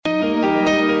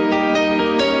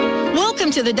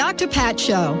Welcome to the Dr. Pat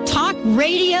Show. Talk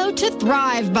radio to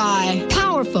thrive by.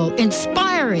 Powerful,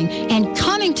 inspiring, and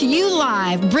coming to you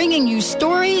live, bringing you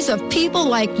stories of people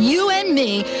like you and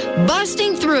me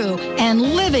busting through and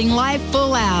living life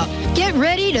full out. Get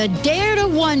ready to dare to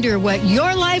wonder what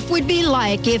your life would be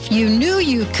like if you knew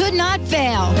you could not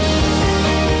fail.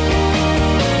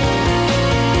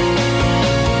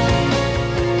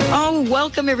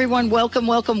 Welcome, everyone. Welcome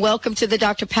to the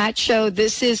Dr. Pat Show.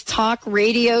 This is Talk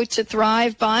Radio to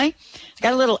Thrive By.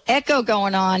 Got a little echo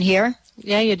going on here.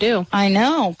 Yeah, you do. I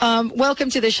know. Welcome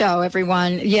to the show,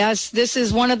 everyone. Yes, this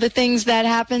is one of the things that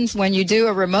happens when you do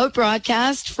a remote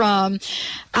broadcast from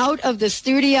out of the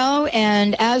studio.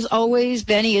 And as always,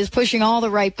 Benny is pushing all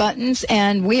the right buttons,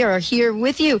 and we are here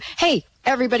with you. Hey,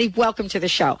 everybody, welcome to the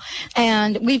show.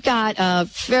 And we've got a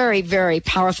very, very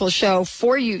powerful show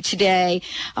for you today.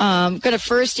 I'm going to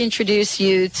first introduce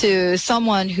you to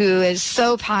someone who is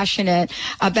so passionate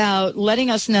about letting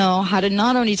us know how to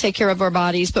not only take care of our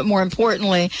bodies, but more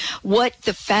importantly, what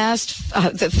the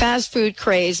fast food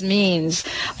craze means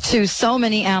to so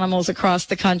many animals across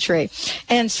the country.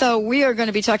 And so we are going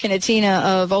to be talking to Tina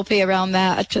of Opie around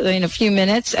that in a few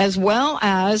minutes, as well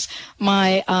as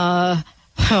my,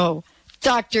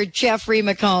 Dr. Jeffrey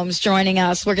McCombs joining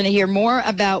us. We're going to hear more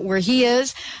about where he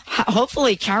is.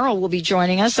 Hopefully, Carol will be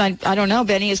joining us. I don't know,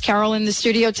 Benny, is Carol in the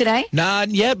studio today?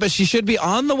 Not yet, but she should be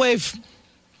on the way.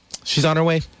 She's on her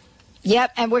way.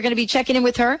 Yep, and we're going to be checking in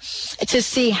with her to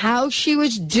see how she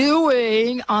was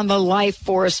doing on the Life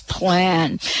Force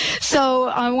plan. So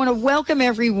I want to welcome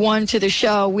everyone to the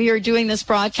show. We are doing this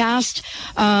broadcast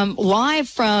live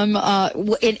from,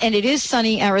 and it is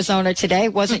sunny Arizona today.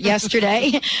 It wasn't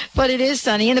yesterday, but it is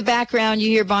sunny. In the background, you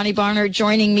hear Bonnie Barnard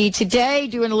joining me today,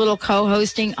 doing a little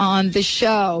co-hosting on the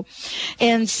show.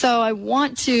 And so I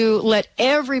want to let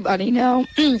everybody know,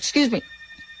 excuse me.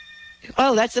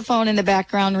 Oh, that's the phone in the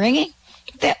background ringing.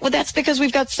 That's because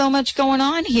we've got so much going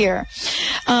on here.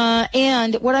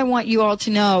 And what I want you all to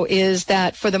know is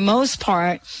that for the most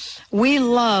part, we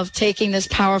love taking this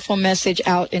powerful message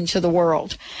out into the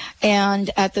world.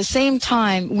 And at the same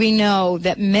time, we know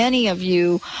that many of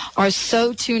you are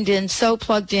so tuned in, so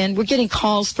plugged in. We're getting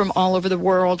calls from all over the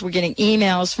world. We're getting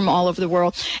emails from all over the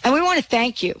world. And we want to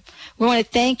thank you. We want to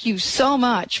thank you so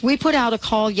much. We put out a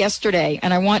call yesterday,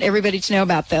 and I want everybody to know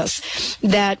about this,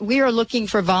 that we are looking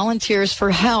for volunteers for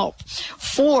help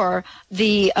for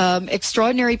the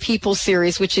Extraordinary People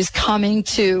series, which is coming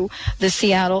to the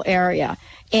Seattle area.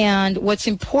 And what's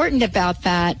important about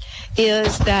that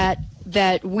is that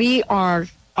we are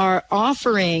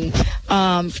offering,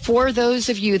 for those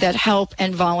of you that help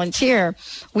and volunteer,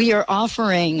 we are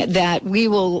offering that we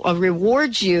will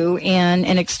reward you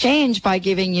in exchange by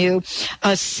giving you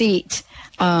a seat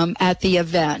at the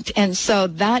event. And so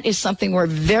that is something we're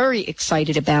very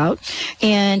excited about,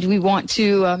 and we want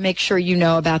to make sure you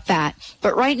know about that.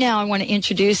 But right now, I want to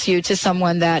introduce you to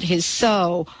someone that is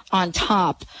so on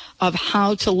top of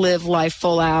how to live life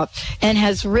full out and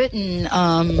has written,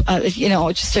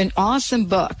 just an awesome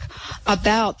book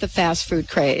about the fast food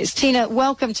craze. Tina,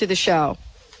 welcome to the show.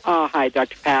 Oh, hi,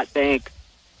 Dr. Pat. Thanks.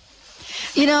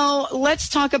 You know, let's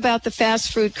talk about the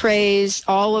fast food craze,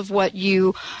 all of what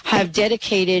you have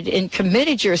dedicated and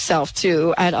committed yourself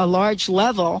to at a large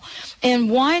level, and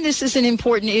why this is an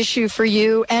important issue for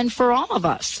you and for all of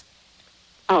us.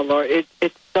 Oh, Lord,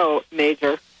 it's so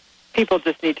major. People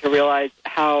just need to realize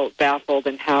how baffled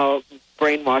and how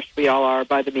brainwashed we all are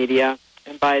by the media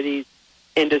and by these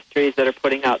industries that are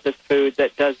putting out this food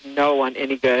that does no one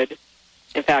any good.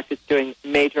 In fact, it's doing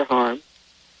major harm.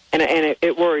 And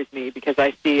it worries me because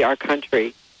I see our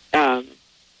country in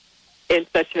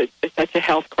such a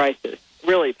health crisis.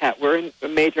 Really, Pat, we're in a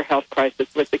major health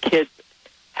crisis with the kids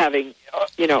having,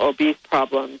 obese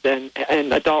problems and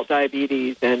adult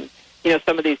diabetes. And,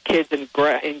 some of these kids in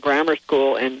grammar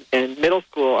school and middle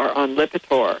school are on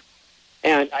Lipitor.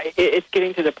 And it's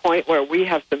getting to the point where we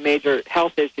have some major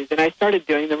health issues. And I started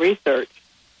doing the research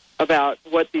about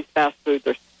what these fast food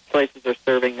places are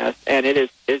serving us, and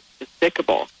it's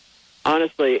despicable.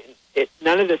 Honestly,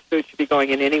 none of this food should be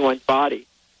going in anyone's body,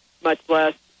 much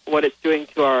less what it's doing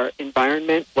to our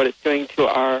environment, what it's doing to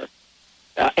our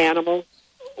animals,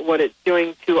 what it's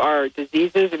doing to our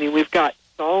diseases. I mean, we've got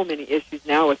so many issues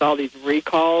now with all these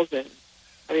recalls, and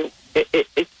I mean,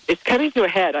 it's coming to a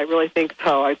head. I really think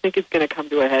so. I think it's going to come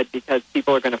to a head because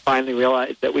people are going to finally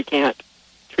realize that we can't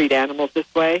treat animals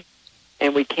this way,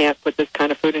 and we can't put this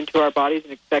kind of food into our bodies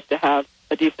and expect to have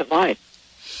a decent life.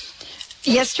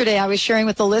 Yesterday, I was sharing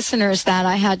with the listeners that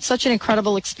I had such an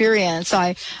incredible experience.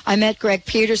 I met Greg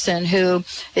Peterson, who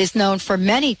is known for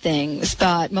many things,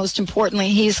 but most importantly,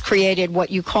 he's created what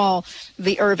you call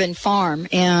the urban farm.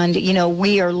 And,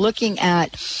 we are looking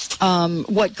at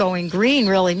what going green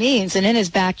really means. And in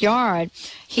his backyard,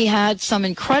 he had some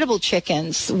incredible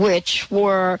chickens, which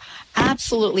were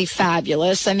absolutely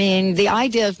fabulous. I mean, the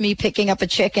idea of me picking up a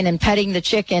chicken and petting the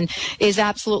chicken is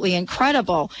absolutely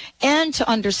incredible. And to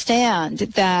understand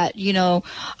that,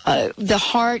 the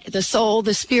heart, the soul,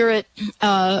 the spirit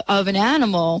of an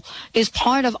animal is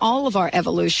part of all of our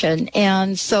evolution.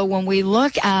 And so when we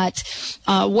look at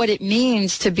what it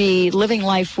means to be living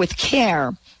life with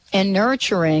care and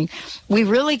nurturing, we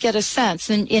really get a sense.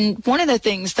 And in one of the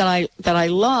things that I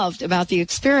loved about the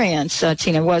experience,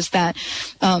 Tina, was that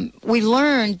we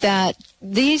learned that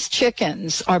these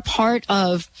chickens are part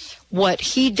of what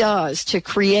he does to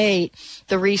create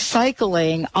the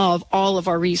recycling of all of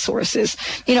our resources.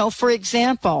 For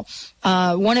example,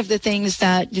 one of the things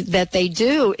that they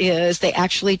do is they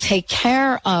actually take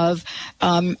care of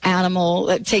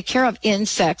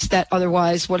insects that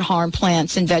otherwise would harm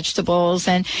plants and vegetables,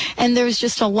 and there's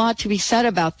just a lot to be said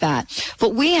about that.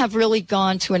 But we have really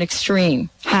gone to an extreme,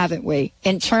 haven't we,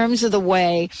 in terms of the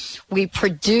way we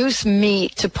produce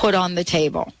meat to put on the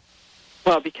table?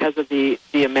 Well, because of the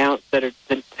amounts that are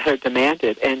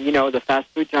demanded, and the fast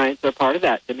food giants are part of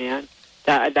that demand.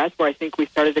 That's where I think we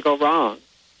started to go wrong.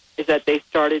 Is that they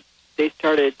started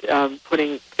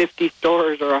putting 50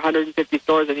 stores or 150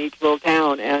 stores in each little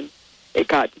town, and it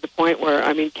got to the point where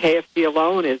KFC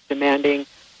alone is demanding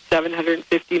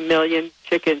 750 million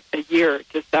chickens a year,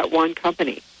 just that one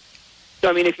company.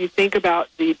 So if you think about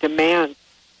the demand,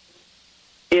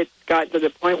 it's gotten to the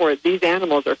point where these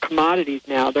animals are commodities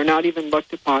now. They're not even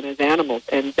looked upon as animals,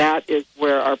 and that is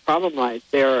where our problem lies.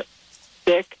 They're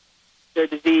sick, they're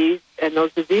diseased, and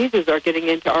those diseases are getting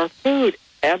into our food,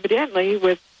 evidently,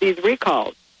 with these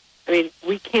recalls.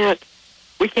 We can't,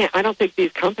 I don't think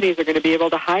these companies are going to be able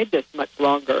to hide this much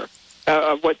longer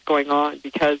of what's going on,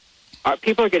 because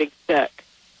people are getting sick.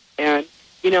 And,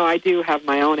 I do have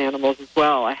my own animals as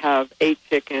well. I have 8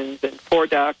 chickens and 4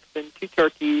 ducks and 2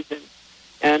 turkeys,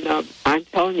 and I'm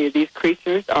telling you, these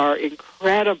creatures are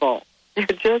incredible. They're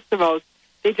just the most,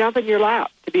 they jump in your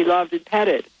lap to be loved and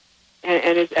petted.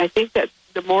 And I think that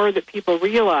the more that people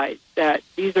realize that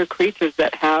these are creatures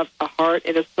that have a heart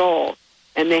and a soul,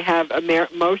 and they have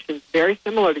emotions very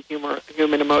similar to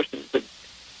human emotions. And,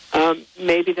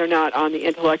 maybe they're not on the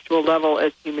intellectual level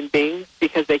as human beings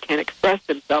because they can't express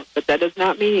themselves, but that does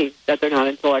not mean that they're not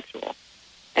intellectual.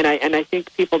 And I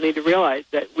think people need to realize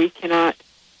that we cannot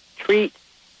treat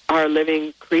our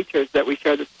living creatures that we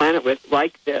share this planet with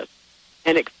like this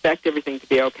and expect everything to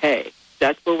be okay.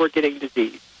 That's where we're getting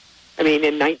disease. In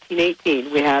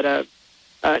 1918, we had a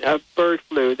bird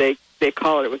flu. They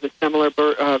call it was a similar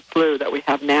flu that we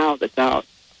have now that's out.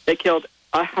 They killed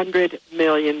 100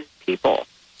 million people.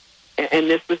 And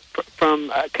this was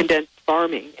from condensed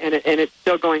farming. And it's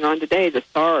still going on today. The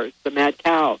SARS, the mad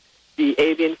cow, the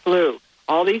avian flu.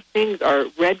 All these things are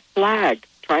red flags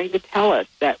trying to tell us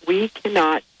that we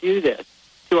cannot do this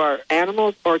to our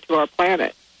animals or to our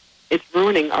planet. It's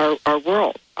ruining our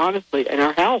world, honestly, and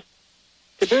our health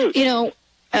to boot.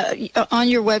 On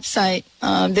your website,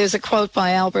 there's a quote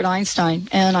by Albert Einstein,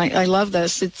 and I love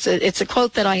this. It's a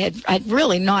quote that I'd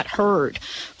really not heard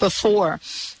before.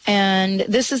 And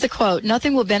this is the quote: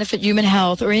 "Nothing will benefit human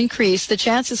health or increase the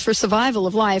chances for survival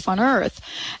of life on Earth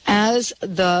as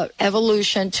the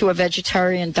evolution to a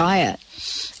vegetarian diet."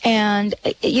 And,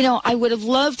 I would have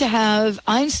loved to have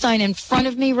Einstein in front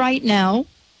of me right now,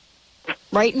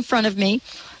 right in front of me,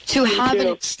 to have an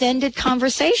extended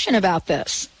conversation about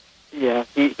this. Yeah,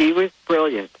 he was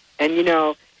brilliant. And,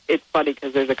 it's funny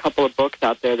because there's a couple of books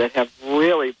out there that have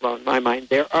really blown my mind.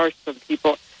 There are some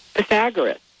people,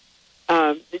 Pythagoras.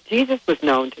 Jesus was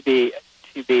known to be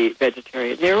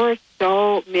vegetarian. There were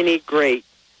so many greats.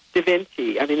 Da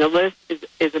Vinci. The list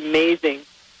is amazing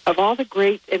of all the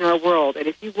greats in our world. And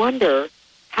if you wonder,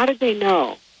 how did they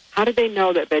know? How did they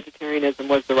know that vegetarianism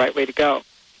was the right way to go?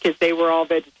 Because they were all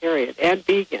vegetarian and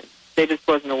vegan. There just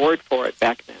wasn't a word for it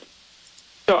back then.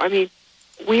 So,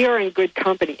 we are in good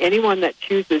company. Anyone that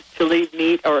chooses to leave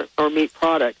meat or meat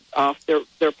products off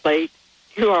their plate,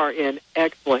 you are in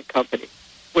excellent company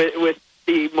with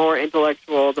the more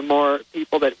intellectual, the more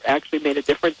people that actually made a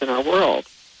difference in our world.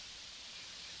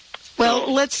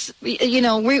 Well,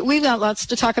 we've got lots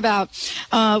to talk about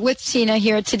with Tina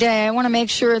here today. I want to make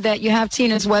sure that you have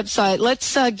Tina's website.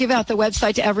 Let's give out the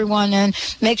website to everyone and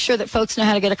make sure that folks know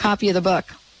how to get a copy of the book.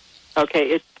 Okay,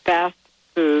 it's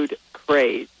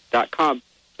fastfoodcraze.com,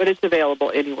 but it's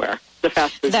available anywhere. The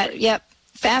fast food. Yep.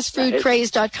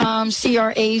 Fastfoodcraze.com,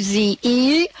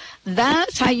 CRAZE.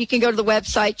 That's how you can go to the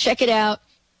website, check it out,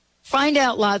 find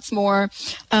out lots more,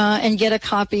 and get a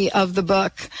copy of the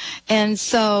book. And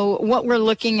so what we're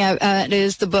looking at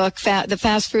is the book, The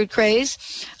Fast Food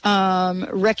Craze,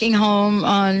 Wrecking Home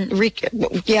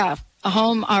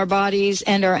home, our bodies,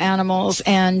 and our animals,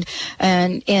 and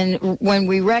when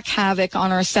we wreak havoc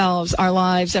on ourselves, our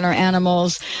lives, and our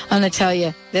animals, I'm going to tell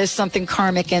you, there's something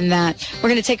karmic in that. We're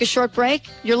going to take a short break.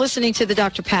 You're listening to the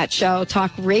Dr. Pat Show,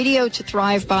 talk radio to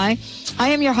thrive by. I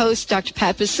am your host, Dr.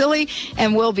 Pat Basile,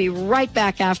 and we'll be right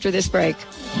back after this break.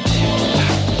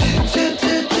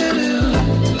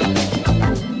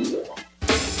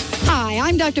 Hi,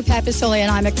 I'm Dr. Pat Basile,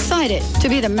 and I'm excited to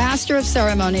be the Master of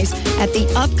Ceremonies at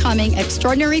the upcoming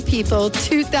Extraordinary People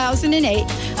 2008, a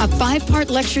 5-part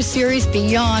lecture series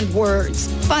beyond words.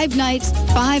 5 nights,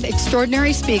 5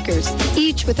 extraordinary speakers,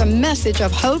 each with a message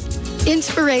of hope,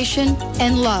 inspiration,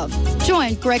 and love.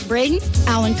 Join Greg Braden,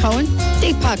 Alan Cohen,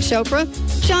 Deepak Chopra,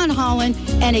 John Holland,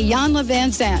 and Iyanla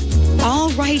Van Zandt, all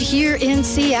right here in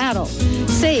Seattle.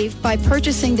 Save by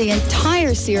purchasing the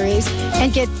entire series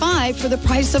and get 5 for the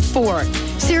price of 4.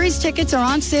 Series tickets are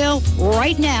on sale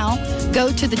right now.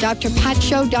 Go to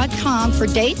thedrpatshow.com for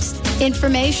dates,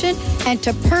 information, and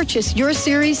to purchase your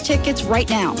series tickets right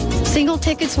now. Single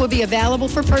tickets will be available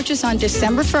for purchase on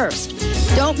December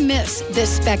 1st. Don't miss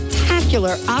this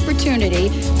spectacular opportunity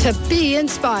to be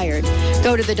inspired.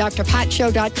 Go to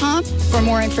thedrpatshow.com for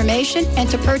more information and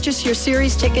to purchase your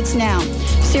series tickets now.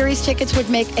 Series tickets would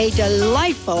make a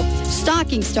delightful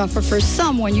stocking stuffer for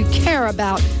someone you care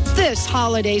about this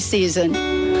holiday season.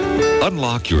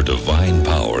 Unlock your divine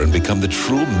power and become the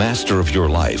true master of your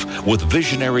life with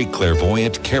visionary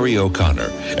clairvoyant Carrie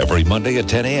O'Connor every Monday at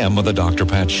 10 a.m. on the Dr.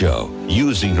 Pat Show.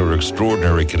 Using her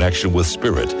extraordinary connection with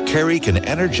Spirit, Carrie can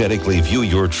energetically view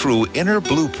your true inner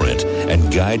blueprint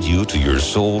and guide you to your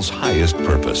soul's highest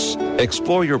purpose.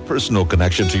 Explore your personal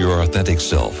connection to your authentic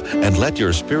self and let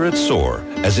your spirit soar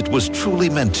as it was truly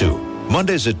meant to.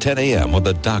 Mondays at 10 a.m. on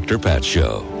the Dr. Pat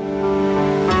Show.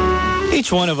 Each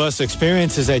one of us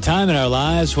experiences a time in our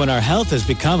lives when our health has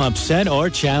become upset or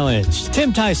challenged.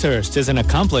 Tim Ticehurst is an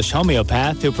accomplished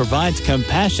homeopath who provides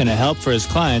compassionate help for his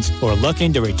clients who are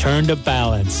looking to return to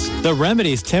balance. The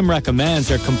remedies Tim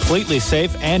recommends are completely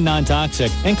safe and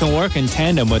non-toxic and can work in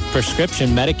tandem with prescription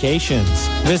medications.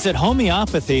 Visit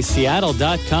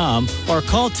homeopathyseattle.com or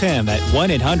call Tim at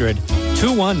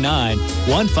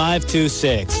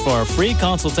 1-800-219-1526 for a free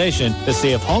consultation to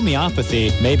see if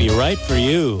homeopathy may be right for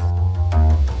you.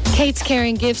 Kate's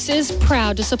Caring Gifts is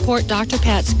proud to support Dr.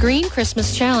 Pat's Green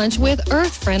Christmas Challenge with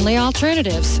earth-friendly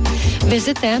alternatives.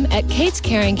 Visit them at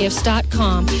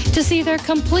katescaringgifts.com to see their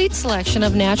complete selection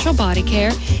of natural body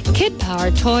care,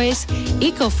 kid-powered toys,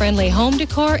 eco-friendly home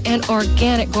decor, and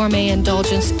organic gourmet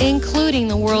indulgence, including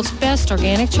the world's best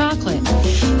organic chocolate.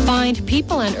 Find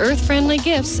people and earth-friendly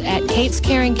gifts at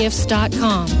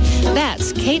katescaringgifts.com.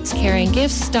 That's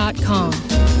katescaringgifts.com.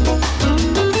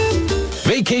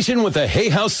 Vacation with the Hay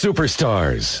House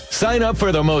Superstars. Sign up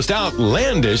for the most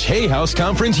outlandish Hay House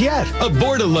conference yet.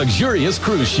 Aboard a luxurious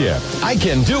cruise ship. I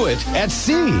Can Do It at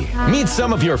Sea. Meet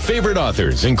some of your favorite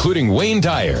authors, including Wayne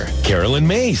Dyer, Carolyn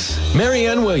Mace,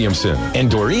 Marianne Williamson, and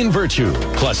Doreen Virtue.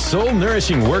 Plus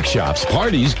soul-nourishing workshops,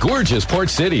 parties, gorgeous port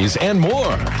cities, and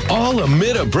more. All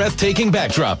amid a breathtaking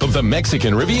backdrop of the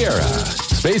Mexican Riviera.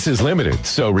 Space is limited,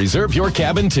 so reserve your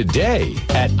cabin today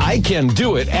at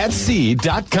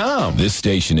ICanDoItAtSea.com. This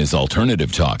station is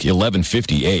Alternative Talk,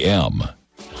 1150 AM.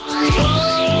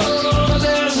 Oh,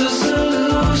 there's a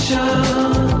solution.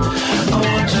 I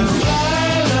want to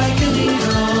fly like an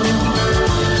eagle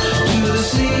to the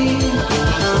sea.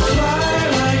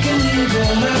 Fly like an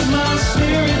eagle, let my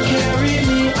spirit carry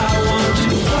me. I want to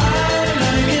fly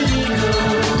like an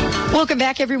eagle. Welcome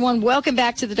back, everyone. Welcome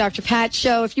back to the Dr. Pat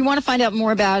Show. If you want to find out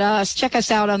more about us, check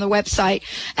us out on the website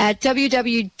at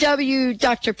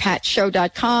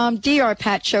www.drpatshow.com,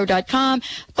 drpatshow.com.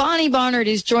 Bonnie Barnard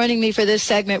is joining me for this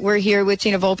segment. We're here with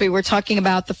Tina Volpe. We're talking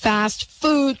about the fast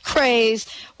food craze,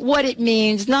 what it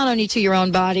means, not only to your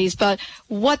own bodies, but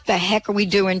what the heck are we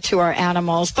doing to our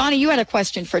animals? Bonnie, you had a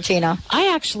question for Tina.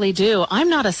 I actually do. I'm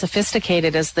not as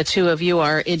sophisticated as the two of you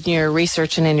are in your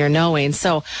research and in your knowing.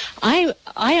 So I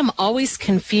am always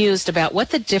confused about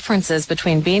what the difference is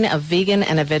between being a vegan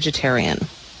and a vegetarian.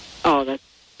 Oh,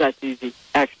 that's easy,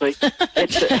 actually.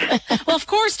 Well, of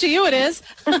course, to you it is.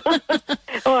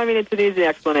 Oh, I mean, it's an easy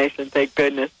explanation, thank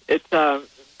goodness. It's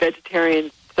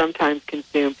vegetarians sometimes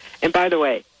consume, and by the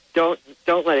way, don't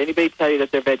let anybody tell you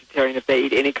that they're vegetarian if they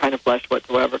eat any kind of flesh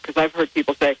whatsoever, because I've heard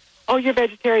people say, oh, you're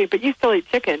vegetarian, but you still eat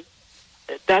chicken.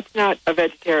 That's not a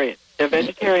vegetarian. A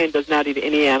vegetarian does not eat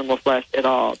any animal flesh at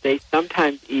all. They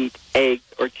sometimes eat eggs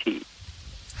or cheese.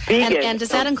 Vegan, and does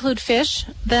that include fish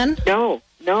then?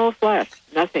 No flesh,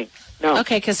 nothing. No.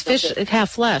 Okay, because fish have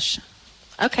flesh.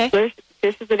 Okay. Fish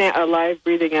is a live,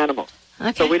 breathing animal.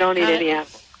 Okay. So we don't eat any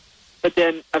animals. But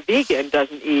then a vegan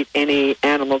doesn't eat any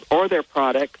animals or their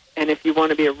products. And if you want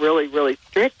to be a really, really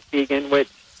strict vegan, which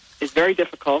is very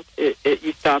difficult,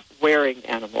 you stop wearing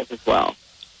animals as well.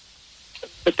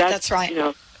 But that's right.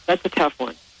 That's a tough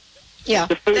one. Yeah,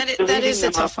 the food, that is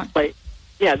a tough one. Plate,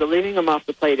 yeah, the leaving them off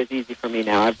the plate is easy for me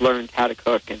now. I've learned how to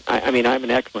cook, and I'm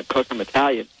an excellent cook. I'm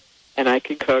Italian, and I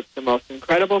can cook the most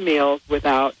incredible meals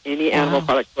without any animal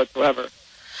products whatsoever.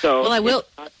 So, well,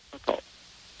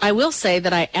 I will say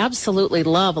that I absolutely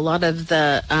love a lot of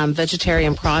the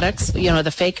vegetarian products.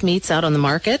 The fake meats out on the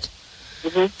market.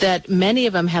 Mm-hmm. That many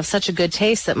of them have such a good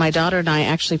taste that my daughter and I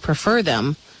actually prefer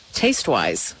them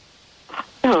taste-wise.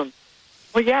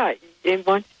 Well, yeah, and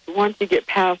once you get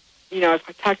past,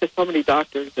 I've talked to so many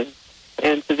doctors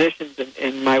and physicians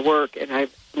in my work, and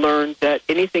I've learned that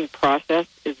anything processed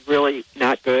is really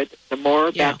not good. The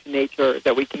more back to nature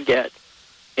that we can get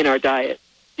in our diet,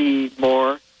 the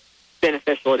more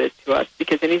beneficial it is to us,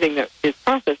 because anything that is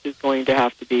processed is going to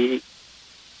have to be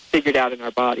figured out in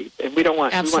our bodies, and we don't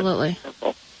want absolutely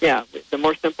simple. Yeah, the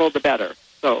more simple, the better.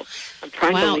 So I'm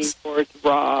trying to lean towards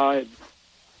raw, and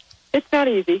it's not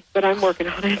easy, but I'm working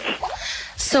on it.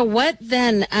 So what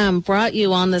then brought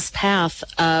you on this path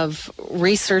of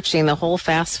researching the whole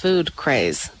fast food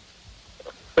craze?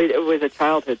 It was a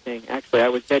childhood thing, actually. I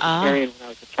was vegetarian when I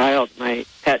was a child. My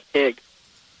pet pig,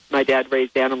 my dad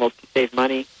raised animals to save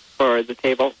money for the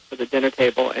dinner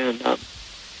table, and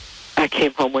I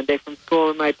came home one day from school,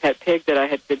 and my pet pig that I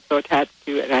had been so attached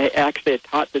to, and I actually had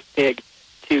taught this pig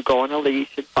to go on a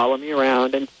leash and follow me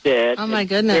around and sit. Oh, my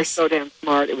goodness. They're so damn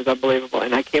smart. It was unbelievable.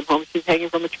 And I came home, she was hanging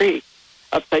from a tree,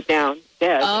 upside down,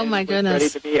 dead. Oh, my goodness. Ready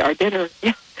to be our dinner.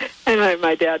 Yeah. And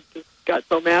my dad just got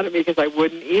so mad at me because I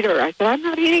wouldn't eat her. I said, I'm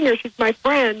not eating her. She's my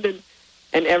friend.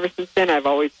 And ever since then, I've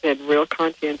always been real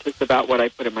conscientious about what I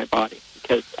put in my body,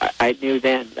 because I knew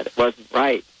then that it wasn't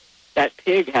right. That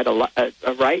pig had a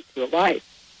right to a life.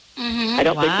 Mm-hmm. I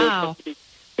don't think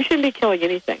we shouldn't be killing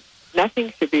anything.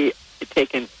 Nothing should be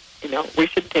taken, we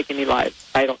shouldn't take any lives,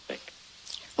 I don't think.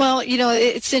 Well,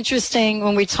 it's interesting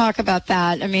when we talk about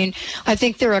that. I mean, I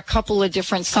think there are a couple of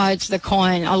different sides of the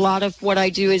coin. A lot of what I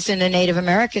do is in the Native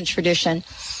American tradition.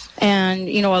 And,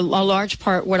 a large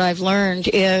part what I've learned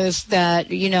is that,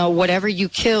 whatever you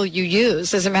kill, you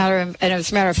use. As a matter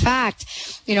of fact,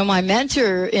 my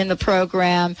mentor in the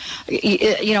program,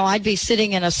 I'd be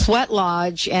sitting in a sweat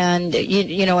lodge, and,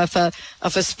 if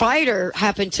a spider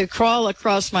happened to crawl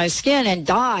across my skin and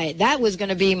die, that was going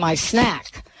to be my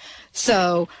snack.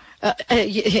 So,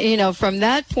 from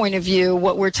that point of view,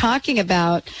 what we're talking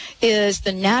about is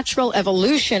the natural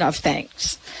evolution of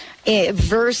things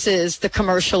versus the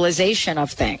commercialization of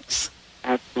things.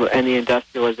 Absolutely, and the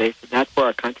industrialization. That's where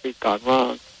our country's gone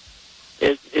wrong,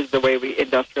 is the way we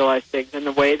industrialize things and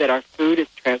the way that our food is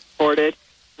transported.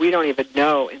 We don't even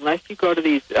know, unless you go to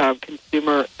these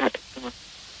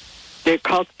they're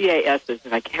called CASs,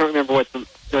 and I can't remember what the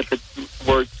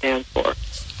word stands for.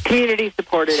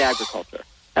 Community-supported agriculture.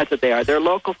 That's what they are. They're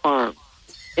local farms.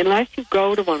 Unless you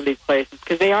go to one of these places,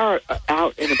 because they are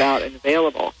out and about and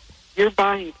available, you're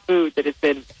buying food that has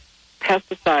been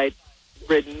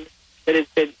pesticide-ridden, that has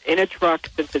been in a truck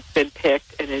since it's been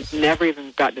picked and has never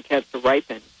even gotten a chance to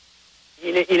ripen.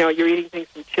 You're eating things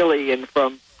from Chile and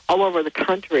from all over the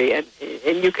country, and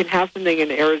you can have something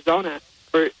in Arizona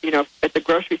or, at the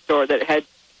grocery store that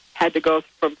had to go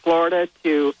from Florida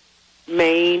to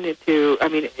Maine to,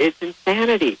 it's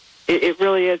insanity. It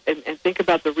really is. And think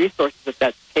about the resources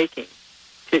that's taking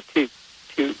to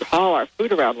haul our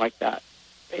food around like that.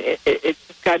 It's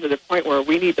just gotten to the point where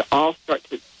we need to all start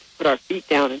to put our feet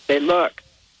down and say, look,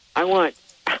 I want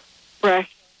fresh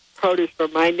produce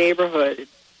from my neighborhood.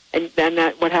 And then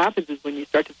what happens is when you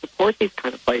start to support these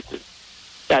kind of places,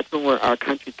 that's when our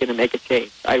country's going to make a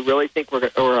change. I really think we're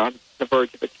on the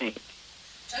verge of a change.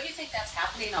 Don't you think that's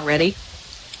happening already?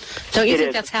 Don't you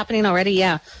think that's happening already?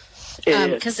 Yeah.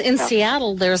 Because in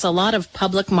Seattle, there's a lot of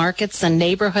public markets and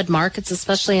neighborhood markets,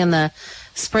 especially in the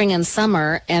spring and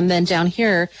summer. And then down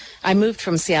here, I moved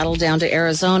from Seattle down to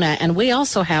Arizona, and we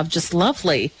also have just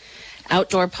lovely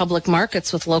outdoor public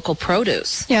markets with local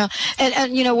produce. Yeah,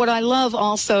 and what I love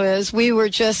also is we were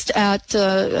just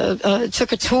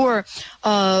took a tour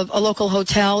of a local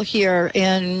hotel here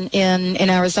in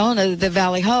Arizona, the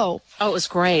Valley Ho. Oh, it was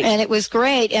great. And it was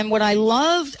great. And what I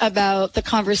loved about the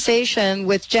conversation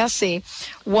with Jesse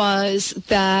was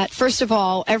that, first of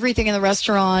all, everything in the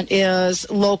restaurant is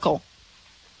local.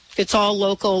 It's all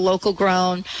local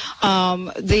grown.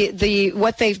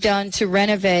 What they've done to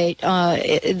renovate,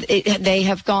 they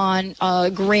have gone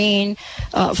green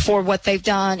for what they've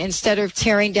done. Instead of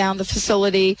tearing down the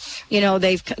facility,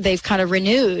 they've kind of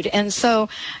renewed. And so,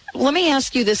 let me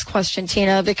ask you this question,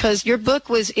 Tina, because your book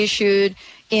was issued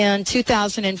in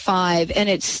 2005, and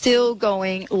it's still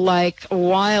going like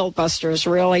wildbusters,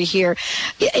 really, here.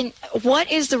 And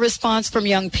what is the response from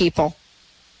young people?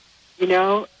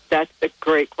 That's a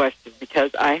great question,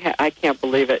 because I can't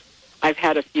believe it. I've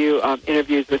had a few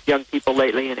interviews with young people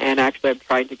lately, and actually I'm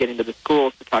trying to get into the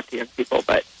schools to talk to young people,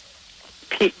 but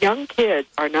young kids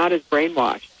are not as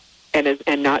brainwashed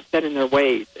and not set in their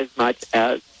ways as much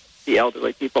as the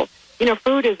elderly people.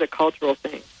 Food is a cultural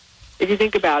thing. If you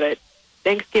think about it,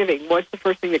 Thanksgiving, what's the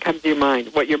first thing that comes to your mind?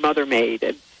 What your mother made.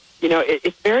 And,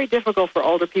 it's very difficult for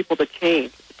older people to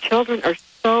change. Children are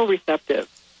so receptive.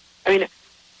 I mean,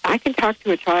 I can talk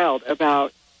to a child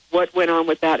about what went on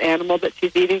with that animal that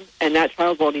she's eating, and that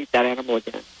child won't eat that animal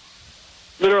again.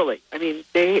 Literally. I mean,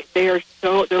 they're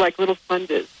like little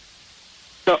sponges.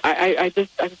 So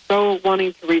I'm so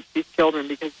wanting to reach these children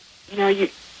because,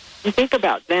 you think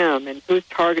about them and who's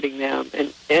targeting them,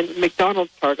 and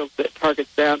McDonald's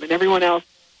targets them, and everyone else,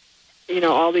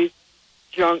 all these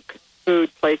junk food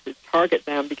places target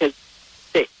them because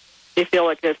they feel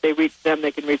like if they reach them, they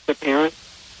can reach their parents.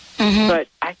 Mm-hmm. But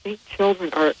I think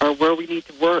children are where we need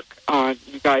to work on,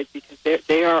 you guys, because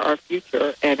they are our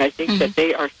future, and I think that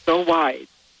they are so wise.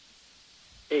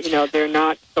 They're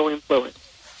not so influenced.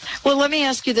 Well, let me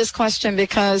ask you this question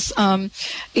because,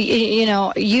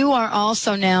 you are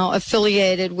also now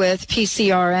affiliated with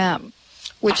PCRM,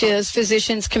 which is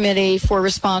Physicians Committee for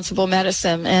Responsible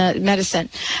Medicine,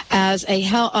 as a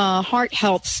heart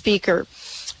health speaker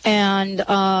and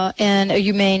a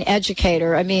humane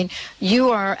educator. I mean,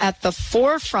 you are at the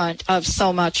forefront of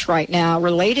so much right now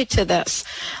related to this.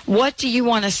 What do you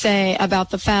want to say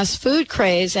about the fast food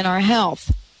craze in our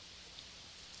health?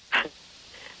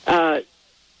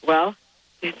 Well,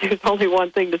 there's only one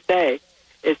thing to say,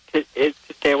 is to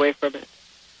stay away from it.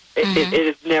 It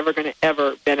is never going to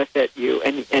ever benefit you.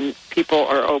 And people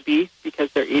are obese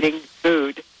because they're eating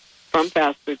food from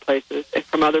fast food places and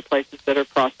from other places that are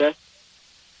processed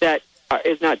that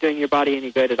is not doing your body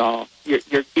any good at all.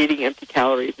 You're eating empty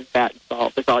calories and fat and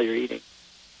salt. That's all you're eating.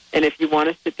 And if you want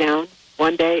to sit down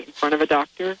one day in front of a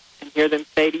doctor and hear them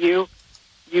say to you,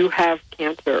 you have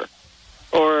cancer,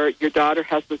 or your daughter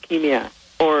has leukemia,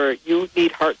 or you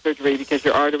need heart surgery because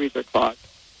your arteries are clogged.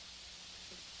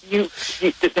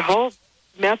 The whole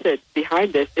method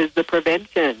behind this is the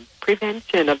prevention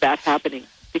of that happening.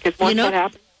 Because once that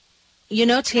happens...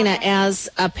 Tina, as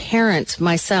a parent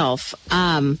myself,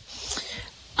 what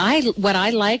I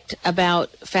liked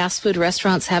about fast food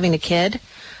restaurants having a kid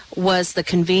was the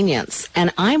convenience.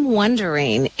 And I'm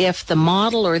wondering if the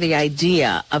model or the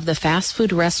idea of the fast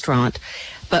food restaurant,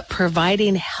 but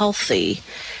providing healthy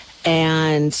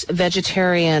and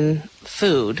vegetarian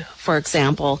food, for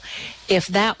example, if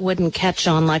that wouldn't catch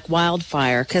on like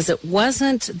wildfire, because it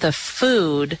wasn't the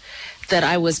food that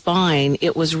I was buying,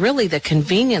 it was really the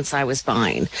convenience I was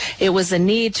buying. It was a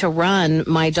need to run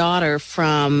my daughter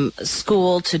from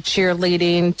school to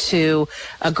cheerleading to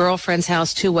a girlfriend's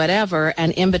house to whatever,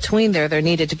 and in between there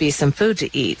needed to be some food to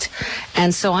eat.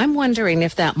 And so I'm wondering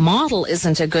if that model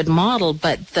isn't a good model,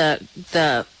 but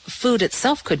the food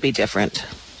itself could be different.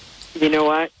 You know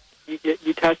what?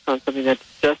 You touched on something that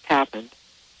just happened.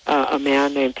 A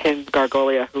man named Ken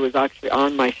Gargolia, who was actually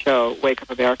on my show, Wake Up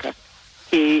America,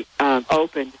 he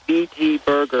opened BG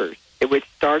Burgers, which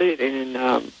started in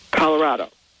Colorado.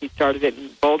 He started it in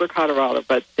Boulder, Colorado,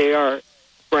 but they are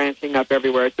branching up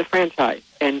everywhere. It's a franchise,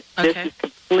 and this is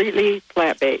completely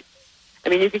plant-based. I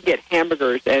mean, you can get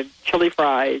hamburgers and chili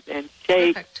fries and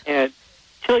shakes and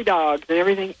chili dogs and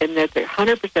everything, and that's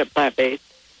 100% plant-based.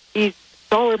 He's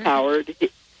solar-powered.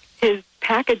 His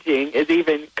packaging is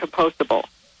even compostable.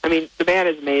 I mean, the man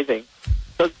is amazing.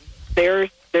 So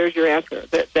there's your answer.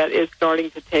 That is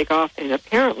starting to take off. And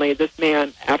apparently this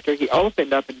man, after he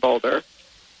opened up in Boulder,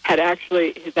 has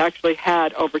actually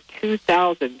had over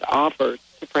 2,000 offers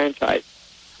to franchise.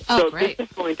 So great. This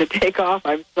is going to take off.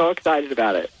 I'm so excited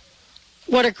about it.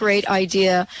 What a great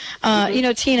idea.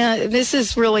 Tina, this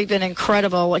has really been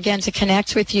incredible, again, to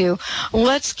connect with you.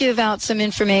 Let's give out some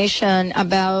information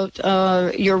about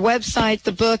your website,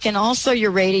 the book, and also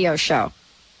your radio show.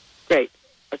 Great.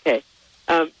 Okay.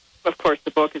 Of course,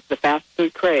 the book is The Fast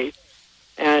Food Craze,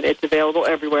 and it's available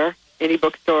everywhere, any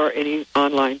bookstore, any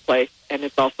online place, and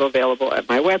it's also available at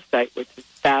my website, which is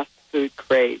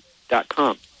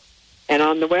fastfoodcraze.com. And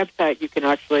on the website, you can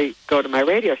actually go to my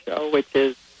radio show, which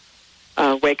is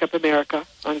Wake Up America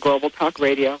on Global Talk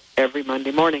Radio every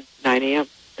Monday morning, 9 a.m.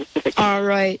 Pacific. All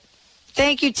right.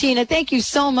 Thank you, Tina. Thank you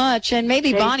so much. And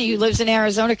maybe Bonnie, who lives in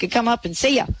Arizona, could come up and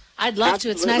see you. I'd love to.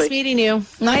 It's nice meeting you.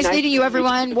 Nice meeting you,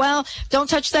 everyone. Well, don't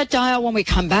touch that dial. When we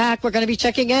come back, we're going to be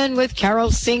checking in with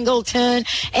Carol Singleton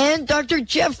and Dr.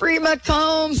 Jeffrey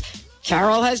McCombs.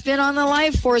 Carol has been on the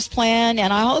Life Force plan,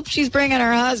 and I hope she's bringing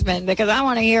her husband because I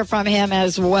want to hear from him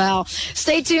as well.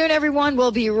 Stay tuned, everyone.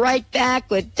 We'll be right back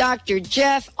with Dr.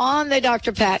 Jeff on the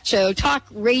Dr. Pat Show. Talk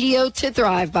radio to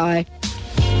thrive by.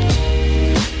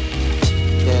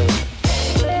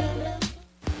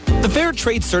 The Fair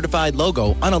Trade Certified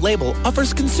logo on a label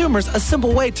offers consumers a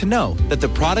simple way to know that the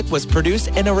product was produced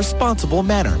in a responsible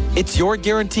manner. It's your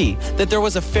guarantee that there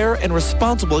was a fair and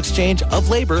responsible exchange of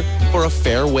labor for a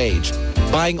fair wage.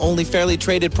 Buying only fairly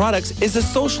traded products is a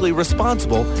socially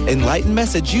responsible, enlightened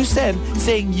message you send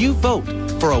saying you vote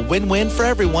for a win-win for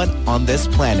everyone on this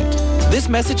planet. This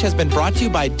message has been brought to you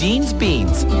by Dean's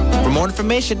Beans. For more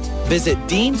information, visit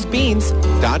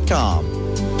deansbeans.com.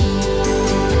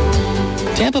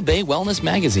 Tampa Bay Wellness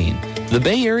Magazine, the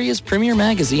Bay Area's premier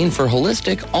magazine for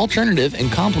holistic, alternative,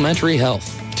 and complementary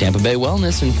health. Tampa Bay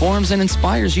Wellness informs and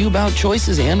inspires you about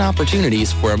choices and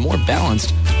opportunities for a more balanced,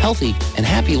 healthy, and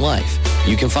happy life.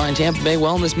 You can find Tampa Bay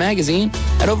Wellness Magazine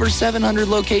at over 700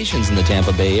 locations in the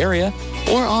Tampa Bay area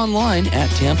or online at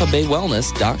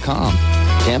tampabaywellness.com.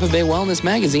 Tampa Bay Wellness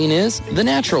Magazine is the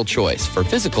natural choice for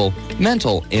physical,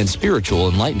 mental, and spiritual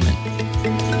enlightenment.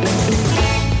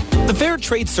 The Fair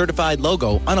Trade Certified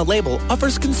logo on a label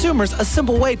offers consumers a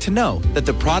simple way to know that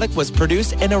the product was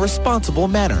produced in a responsible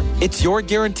manner. It's your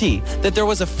guarantee that there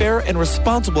was a fair and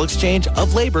responsible exchange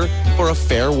of labor for a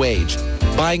fair wage.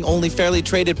 Buying only fairly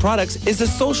traded products is a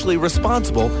socially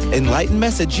responsible, enlightened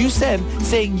message you send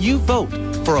saying you vote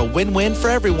for a win-win for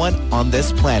everyone on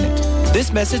this planet.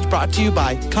 This message brought to you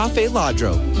by Cafe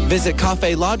Ladro. Visit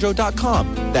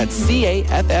CafeLadro.com. That's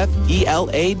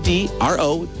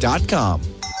CAFFELADRO.com.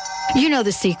 You know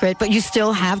the secret, but you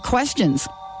still have questions.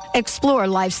 Explore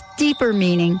life's deeper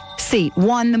meaning. See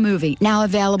One the Movie, now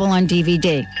available on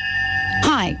DVD.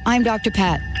 Hi, I'm Dr.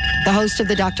 Pat, the host of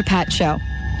the Dr. Pat Show.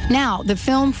 Now, the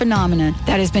film phenomenon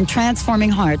that has been transforming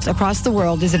hearts across the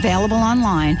world is available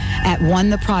online at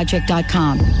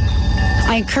onetheproject.com.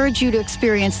 I encourage you to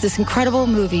experience this incredible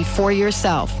movie for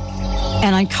yourself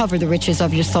and uncover the riches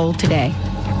of your soul today.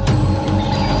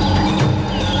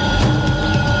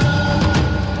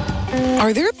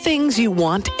 Are there things you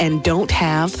want and don't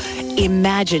have?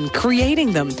 Imagine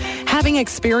creating them. Having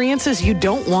experiences you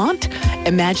don't want?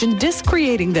 Imagine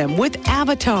discreating them with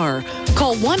Avatar.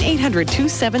 Call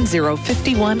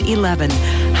 1-800-270-5111.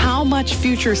 How much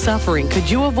future suffering could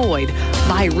you avoid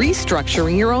by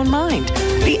restructuring your own mind?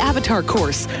 The Avatar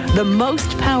course, the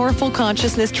most powerful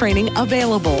consciousness training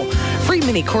available. Free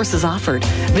mini courses offered.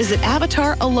 Visit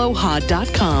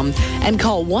avataraloha.com and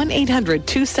call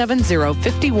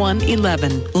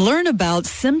 1-800-270-5111. Learn about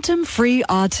symptom-free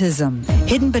autism.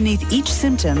 Hidden beneath each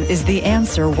symptom is the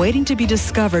answer waiting to be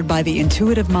discovered by the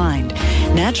intuitive mind.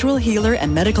 Natural healer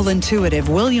and medical intuitive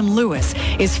William Lewis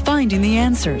is finding the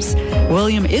answers.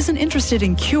 William isn't interested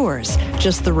in cures,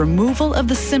 just the removal of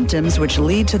the symptoms which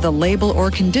lead to the label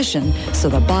or condition so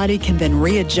the body can then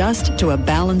readjust to a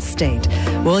balanced state.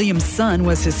 William's son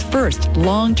was his first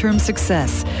long-term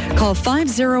success. Call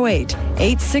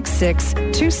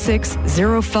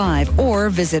 508-866-2605 or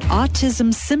visit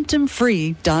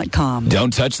autismsymptomfree.com.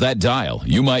 Don't touch that dial.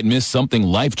 You might miss something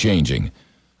life-changing.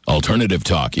 Alternative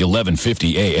Talk,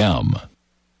 1150 AM.